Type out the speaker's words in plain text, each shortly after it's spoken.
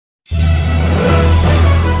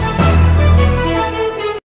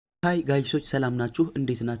ሃይ ጋይሶች ሰላም ናችሁ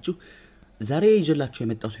እንዴት ናችሁ ዛሬ ይዤላችሁ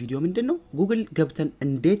የመጣሁት ቪዲዮ ምንድነው ጉግል ገብተን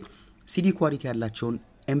እንዴት ሲዲ ኳሊቲ ያላቸውን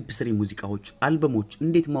ኤምፒ3 ሙዚቃዎች አልበሞች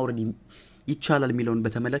እንዴት ማውረድ ይቻላል የሚለውን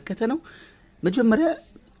በተመለከተ ነው መጀመሪያ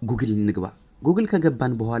ጉግል እንግባ ጉግል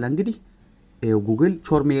ከገባን በኋላ እንግዲህ ጉግል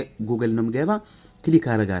ቾርሜ ጉግል ነው ምገባ ክሊክ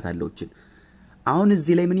አረጋታለሁችን አሁን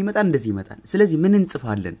እዚህ ላይ ምን ይመጣል እንደዚህ ይመጣል ስለዚህ ምን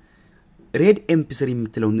እንጽፋለን ሬድ ኤምፒ3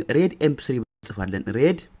 የምትለውን ሬድ ኤምፒ3 እንጽፋለን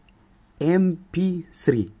ሬድ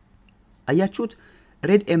ኤምፒ3 አያችሁት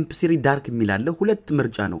ሬድ ኤምፒ3 ዳርክ የሚላል ሁለት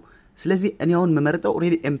ምርጫ ነው ስለዚህ እኔ አሁን መመርጠው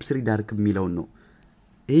ሬድ ኤምፒ3 ዳርክ የሚለው ነው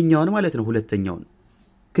ይሄኛውን ማለት ነው ሁለተኛውን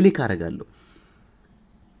ክሊክ አረጋለሁ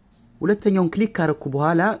ሁለተኛውን ክሊክ ካረኩ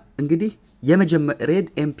በኋላ እንግዲህ የመጀመሪያ ሬድ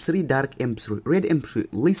ኤምፒ3 ዳርክ ኤምፒ3 ሬድ ኤምፒ3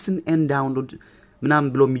 ሊስን ኤንድ ዳውንሎድ ምናም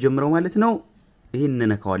ብሎ የሚጀምረው ማለት ነው ይሄን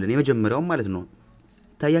ነካዋለን የመጀመሪያው ማለት ነው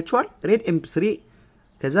ታያችኋል ሬድ ኤምፒ3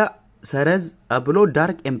 ከዛ ሰረዝ አብሎ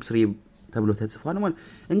ዳርክ ኤምፒ3 ተብሎ ተጽፏል ማለት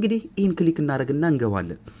እንግዲህ ይሄን ክሊክ እናረግና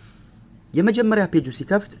እንገባለን የመጀመሪያ ፔጁ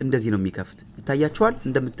ሲከፍት እንደዚህ ነው የሚከፍት ይታያችኋል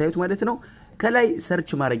እንደምታዩት ማለት ነው ከላይ ሰርች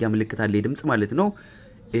ማረጊያ ምልክት አለ ድምጽ ማለት ነው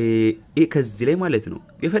ከዚህ ላይ ማለት ነው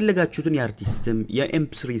የፈለጋችሁትን የአርቲስትም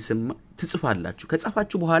የኤምፒ3 ስም ትጽፋላችሁ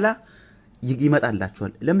ከጻፋችሁ በኋላ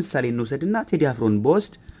ይመጣላችኋል ለምሳሌ እንወሰድና ቴዲ አፍሮን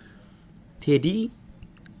ቦስት ቴዲ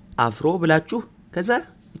አፍሮ ብላችሁ ከዛ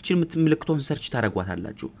እቺን ምልክቱን ሰርች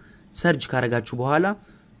ታረጋዋታላችሁ ሰርች ካረጋችሁ በኋላ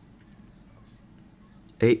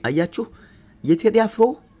አያችሁ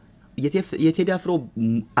የቴዲ አፍሮ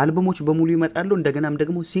አልበሞች በሙሉ ይመጣሉ እንደገናም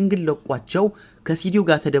ደግሞ ሲንግል ለቋቸው ከሲዲው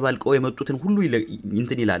ጋር ተደባልቀው የመጡትን ሁሉ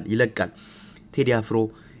ይለቃል ቴዲ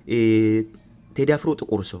አፍሮ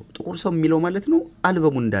ጥቁር ሰው የሚለው ማለት ነው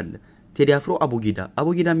አልበሙ እንዳለ ቴዲ አፍሮ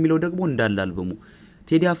አቡጊዳ የሚለው ደግሞ እንዳለ አልበሙ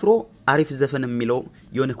ቴዲ አፍሮ አሪፍ ዘፈን የሚለው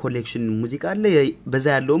የሆነ ኮሌክሽን ሙዚቃ አለ በዛ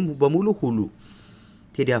ያለውም በሙሉ ሁሉ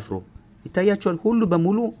ቴዲ አፍሮ ይታያችኋል ሁሉ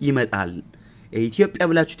በሙሉ ይመጣል ኢትዮጵያ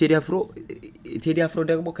ብላችሁ ቴዲ አፍሮ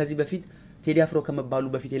ደግሞ ከዚህ በፊት ቴዲ አፍሮ ከመባሉ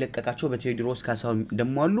በፊት የለቀቃቸው በቴዎድሮስ ካሳውን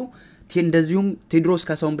ደሞ አሉ እንደዚሁም ቴዎድሮስ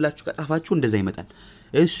ካሳውን ብላችሁ ከጻፋችሁ እንደዛ ይመጣል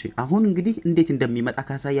እሺ አሁን እንግዲህ እንዴት እንደሚመጣ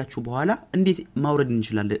ካሳያችሁ በኋላ እንዴት ማውረድ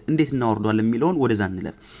እንችላለን እንዴት እናወርደዋለን የሚለውን ወደዛ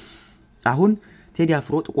እንለፍ አሁን ቴዲ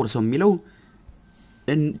አፍሮ ጥቁር ሰው የሚለው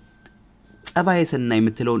ጸባይ ሰና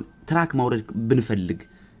የምትለውን ትራክ ማውረድ ብንፈልግ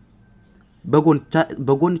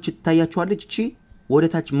በጎን ትታያችኋለች እቺ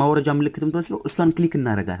ወደታች ማውረጃ ምልክት የምትመስለው እሷን ክሊክ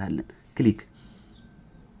እናረጋታለን ክሊክ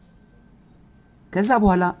ከዛ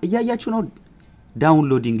በኋላ እያያችሁ ነው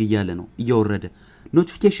ዳውንሎዲንግ እያለ ነው እየወረደ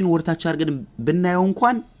ኖቲፊኬሽን ወርታች አርገን ብናየው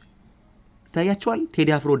እንኳን ታያችኋል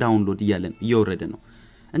ቴዲ አፍሮ ዳውንሎድ እያለን እየወረደ ነው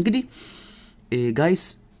እንግዲህ ጋይስ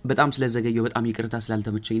በጣም ስለዘገየው በጣም ይቅርታ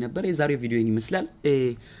ስላልተመቸኝ ነበር የዛሬው ቪዲዮ ይመስላል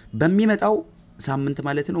በሚመጣው ሳምንት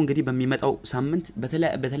ማለት ነው እንግዲህ በሚመጣው ሳምንት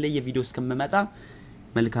በተለየ ቪዲዮ እስከምመጣ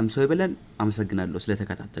መልካም ሰው ይበለን አመሰግናለሁ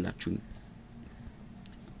ስለተከታተላችሁኝ